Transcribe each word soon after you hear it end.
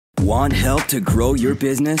Want help to grow your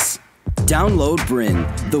business? Download Bunn,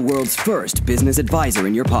 the world's first business advisor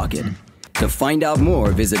in your pocket. To find out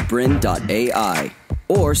more, visit Bunn.ai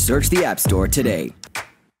or search the App Store today.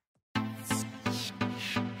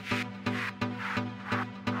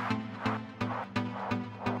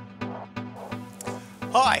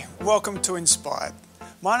 Hi, welcome to Inspired.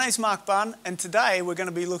 My name's Mark Bunn, and today we're going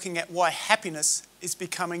to be looking at why happiness is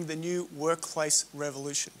becoming the new workplace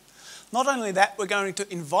revolution. Not only that, we're going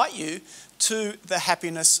to invite you to the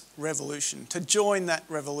happiness revolution, to join that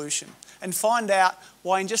revolution and find out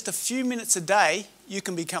why in just a few minutes a day you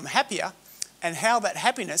can become happier and how that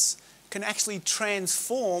happiness can actually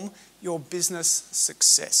transform your business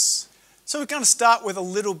success. So we're going to start with a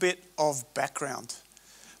little bit of background.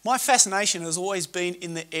 My fascination has always been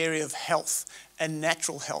in the area of health and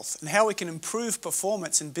natural health and how we can improve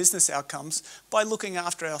performance and business outcomes by looking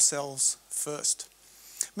after ourselves first.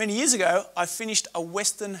 Many years ago, I finished a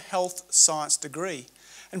Western health science degree,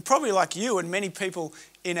 and probably like you and many people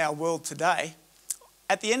in our world today,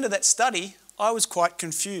 at the end of that study, I was quite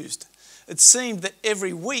confused. It seemed that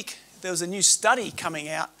every week there was a new study coming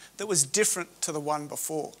out that was different to the one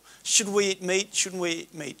before. Should we eat meat? Shouldn't we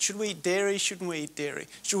eat meat? Should we eat dairy? Shouldn't we eat dairy?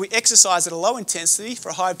 Should we exercise at a low intensity for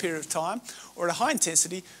a high period of time or at a high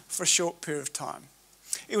intensity for a short period of time?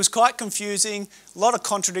 It was quite confusing, a lot of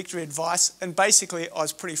contradictory advice, and basically I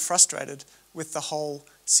was pretty frustrated with the whole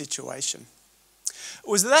situation. It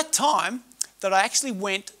was at that time that I actually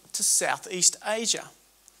went to Southeast Asia.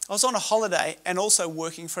 I was on a holiday and also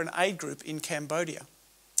working for an aid group in Cambodia.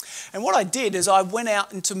 And what I did is I went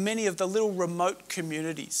out into many of the little remote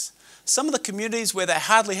communities. Some of the communities where they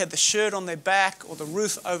hardly had the shirt on their back or the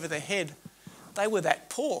roof over their head, they were that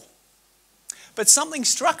poor. But something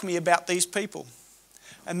struck me about these people,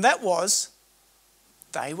 and that was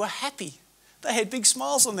they were happy. They had big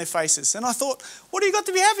smiles on their faces, and I thought, what have you got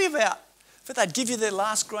to be happy about? But they'd give you their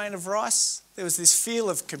last grain of rice. There was this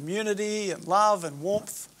feel of community and love and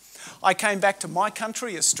warmth. I came back to my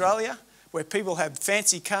country, Australia, where people have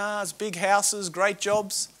fancy cars, big houses, great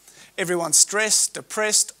jobs. Everyone's stressed,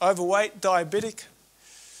 depressed, overweight, diabetic.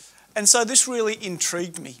 And so this really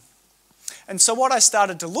intrigued me. And so what I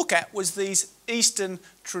started to look at was these Eastern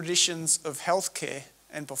traditions of healthcare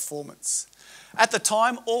and performance. At the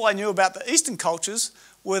time, all I knew about the Eastern cultures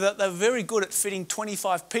were that they were very good at fitting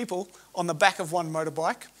 25 people on the back of one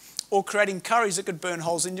motorbike or creating curries that could burn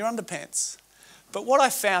holes in your underpants. But what I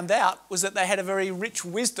found out was that they had a very rich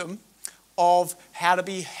wisdom of how to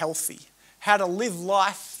be healthy, how to live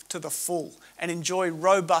life to the full and enjoy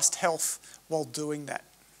robust health while doing that.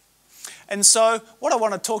 And so what I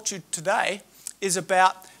want to talk to you today is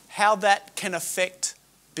about how that can affect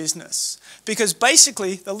business. Because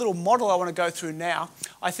basically the little model I want to go through now,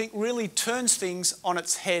 I think really turns things on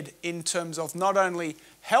its head in terms of not only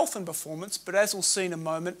health and performance, but as we'll see in a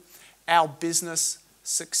moment, our business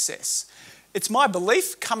success. It's my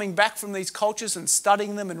belief, coming back from these cultures and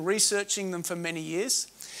studying them and researching them for many years,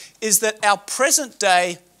 is that our present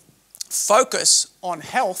day focus on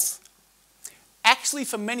health actually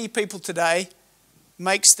for many people today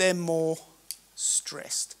makes them more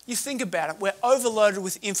stressed. You think about it, we're overloaded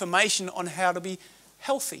with information on how to be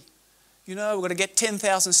healthy. You know, we've got to get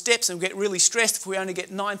 10,000 steps and we get really stressed if we only get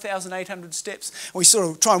 9,800 steps. And we sort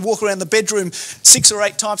of try and walk around the bedroom 6 or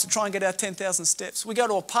 8 times to try and get our 10,000 steps. We go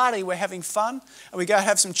to a party, we're having fun, and we go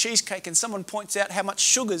have some cheesecake and someone points out how much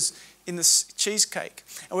sugar's in the cheesecake.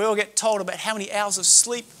 And we all get told about how many hours of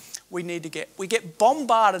sleep we need to get. We get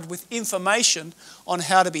bombarded with information on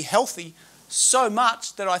how to be healthy so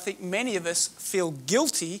much that I think many of us feel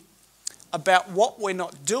guilty about what we're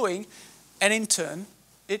not doing, and in turn,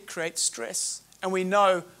 it creates stress. And we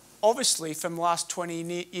know, obviously, from the last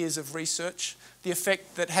 20 years of research, the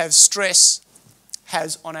effect that stress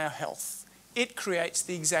has on our health. It creates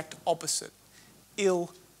the exact opposite,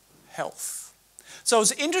 ill health. So it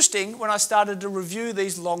was interesting when I started to review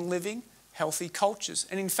these long-living, healthy cultures.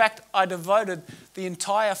 And in fact, I devoted the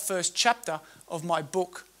entire first chapter of my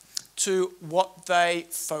book to what they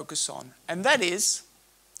focus on. And that is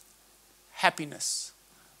happiness,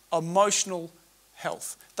 emotional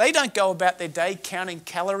health. They don't go about their day counting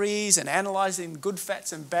calories and analysing good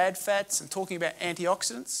fats and bad fats and talking about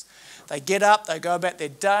antioxidants. They get up, they go about their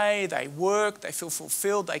day, they work, they feel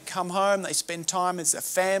fulfilled, they come home, they spend time as a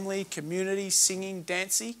family, community, singing,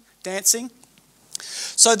 dancing.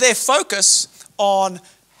 So their focus on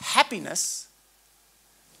happiness,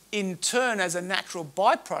 in turn as a natural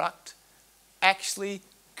byproduct, actually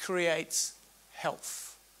creates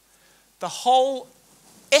health. The whole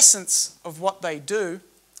essence of what they do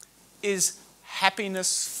is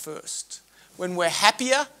happiness first. When we're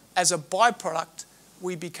happier, as a byproduct,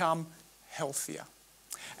 we become healthier.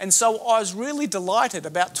 And so I was really delighted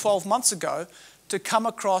about 12 months ago to come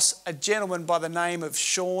across a gentleman by the name of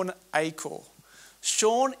Sean Acor.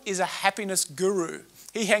 Sean is a happiness guru.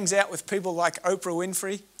 He hangs out with people like Oprah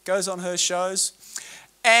Winfrey, goes on her shows,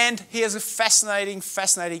 and he has a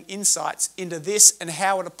fascinating insights into this and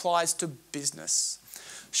how it applies to business.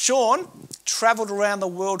 Sean travelled around the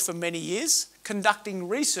world for many years, conducting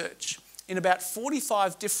research in about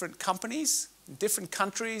 45 different companies, in different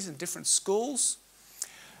countries and different schools.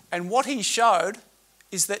 And what he showed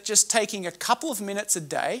is that just taking a couple of minutes a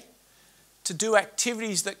day to do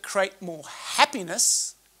activities that create more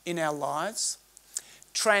happiness in our lives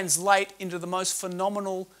translate into the most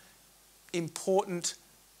phenomenal, important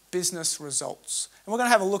business results. And we're going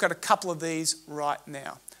to have a look at a couple of these right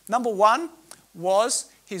now. Number one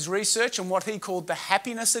was his research on what he called the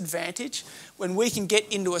happiness advantage, when we can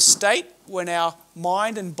get into a state when our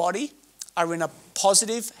mind and body are in a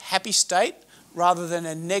positive, happy state rather than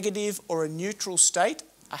a negative or a neutral state,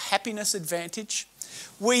 a happiness advantage.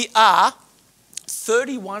 We are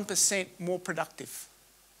 31% more productive.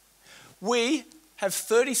 We have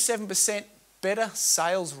 37% better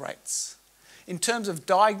sales rates. In terms of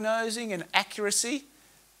diagnosing and accuracy,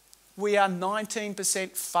 we are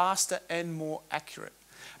 19% faster and more accurate.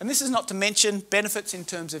 And this is not to mention benefits in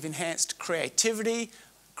terms of enhanced creativity,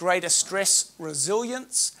 greater stress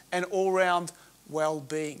resilience, and all-round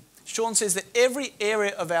well-being. Sean says that every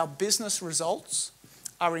area of our business results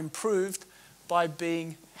are improved by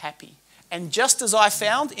being happy. And just as I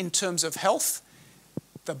found in terms of health,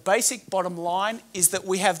 the basic bottom line is that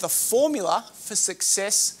we have the formula for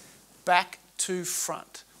success back to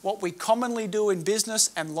front. What we commonly do in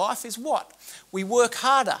business and life is what? We work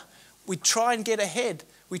harder. We try and get ahead.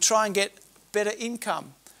 We try and get better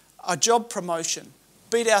income, a job promotion,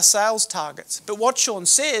 beat our sales targets. But what Sean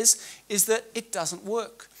says is that it doesn't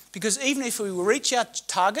work, because even if we reach our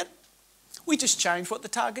target, we just change what the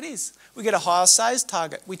target is. We get a higher sales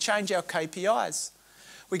target. We change our KPIs.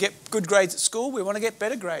 We get good grades at school. We want to get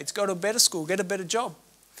better grades, go to a better school, get a better job.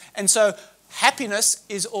 And so happiness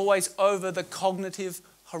is always over the cognitive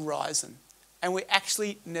horizon, and we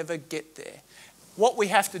actually never get there. What we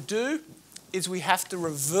have to do is we have to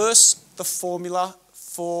reverse the formula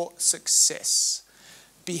for success.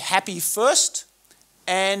 Be happy first,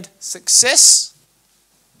 and success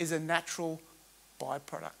is a natural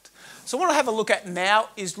byproduct. So what I have a look at now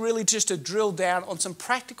is really just to drill down on some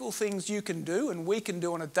practical things you can do and we can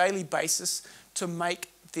do on a daily basis to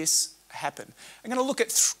make this happen. I'm going to look at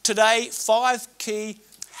today 5 key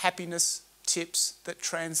happiness tips that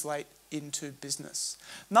translate into business.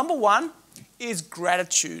 Number 1 is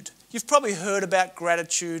gratitude. You've probably heard about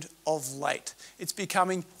gratitude of late. It's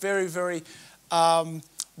becoming very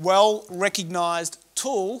well recognised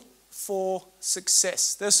tool for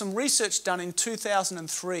success. There's some research done in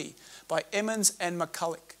 2003 by Emmons and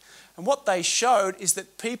McCulloch. And what they showed is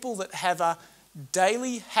that people that have a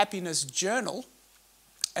daily happiness journal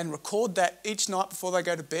and record that each night before they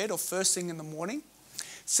go to bed or first thing in the morning,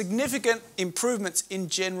 significant improvements in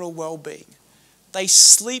general well-being. They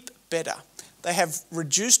sleep better. They have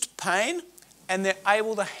reduced pain and they're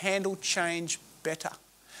able to handle change better.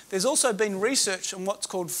 There's also been research on what's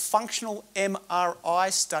called functional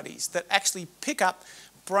MRI studies that actually pick up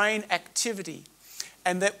brain activity,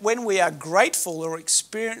 and that when we are grateful or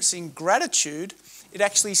experiencing gratitude, it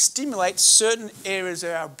actually stimulates certain areas of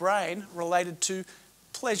our brain related to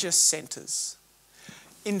pleasure centres.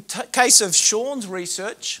 In case of Sean's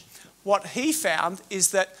research, what he found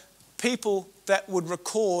is that people that would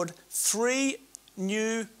record 3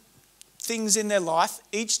 new things in their life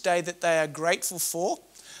each day that they are grateful for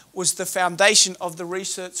was the foundation of the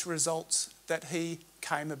research results that he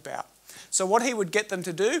came about. So what he would get them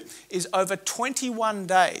to do is over 21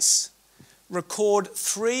 days record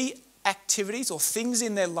 3 activities or things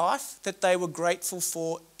in their life that they were grateful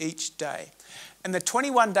for each day. And the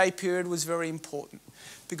 21-day period was very important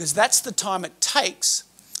because that's the time it takes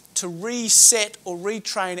to reset or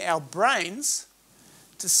retrain our brains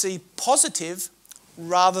to see positive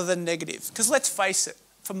rather than negative. Because let's face it,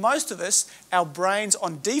 for most of us, our brains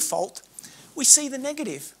on default, we see the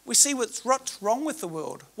negative. We see what's wrong with the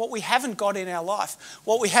world, what we haven't got in our life,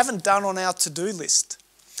 what we haven't done on our to-do list.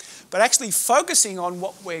 But actually focusing on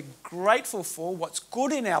what we're grateful for, what's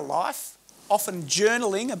good in our life, often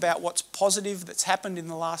journaling about what's positive that's happened in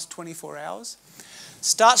the last 24 hours,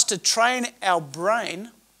 starts to train our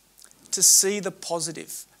brain to see the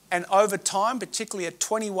positive. And over time, particularly a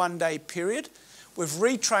 21-day period, we've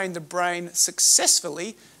retrained the brain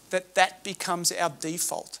successfully that becomes our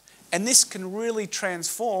default. And this can really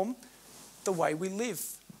transform the way we live.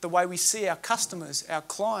 the way we see our customers, our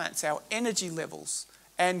clients, our energy levels,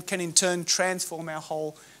 and can in turn transform our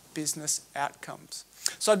whole business outcomes.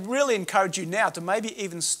 So I'd really encourage you now to maybe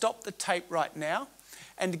even stop the tape right now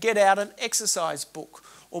and to get out an exercise book,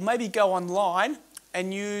 or maybe go online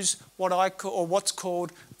and use what's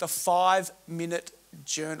called the 5-minute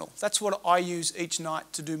journal. That's what I use each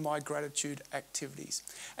night to do my gratitude activities.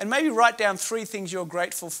 And maybe write down 3 things you're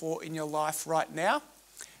grateful for in your life right now.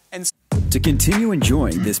 To continue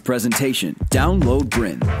enjoying this presentation, download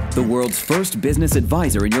Bryn, the world's first business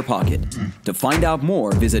advisor in your pocket. To find out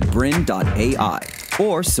more, visit bryn.ai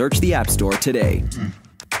or search the App Store today.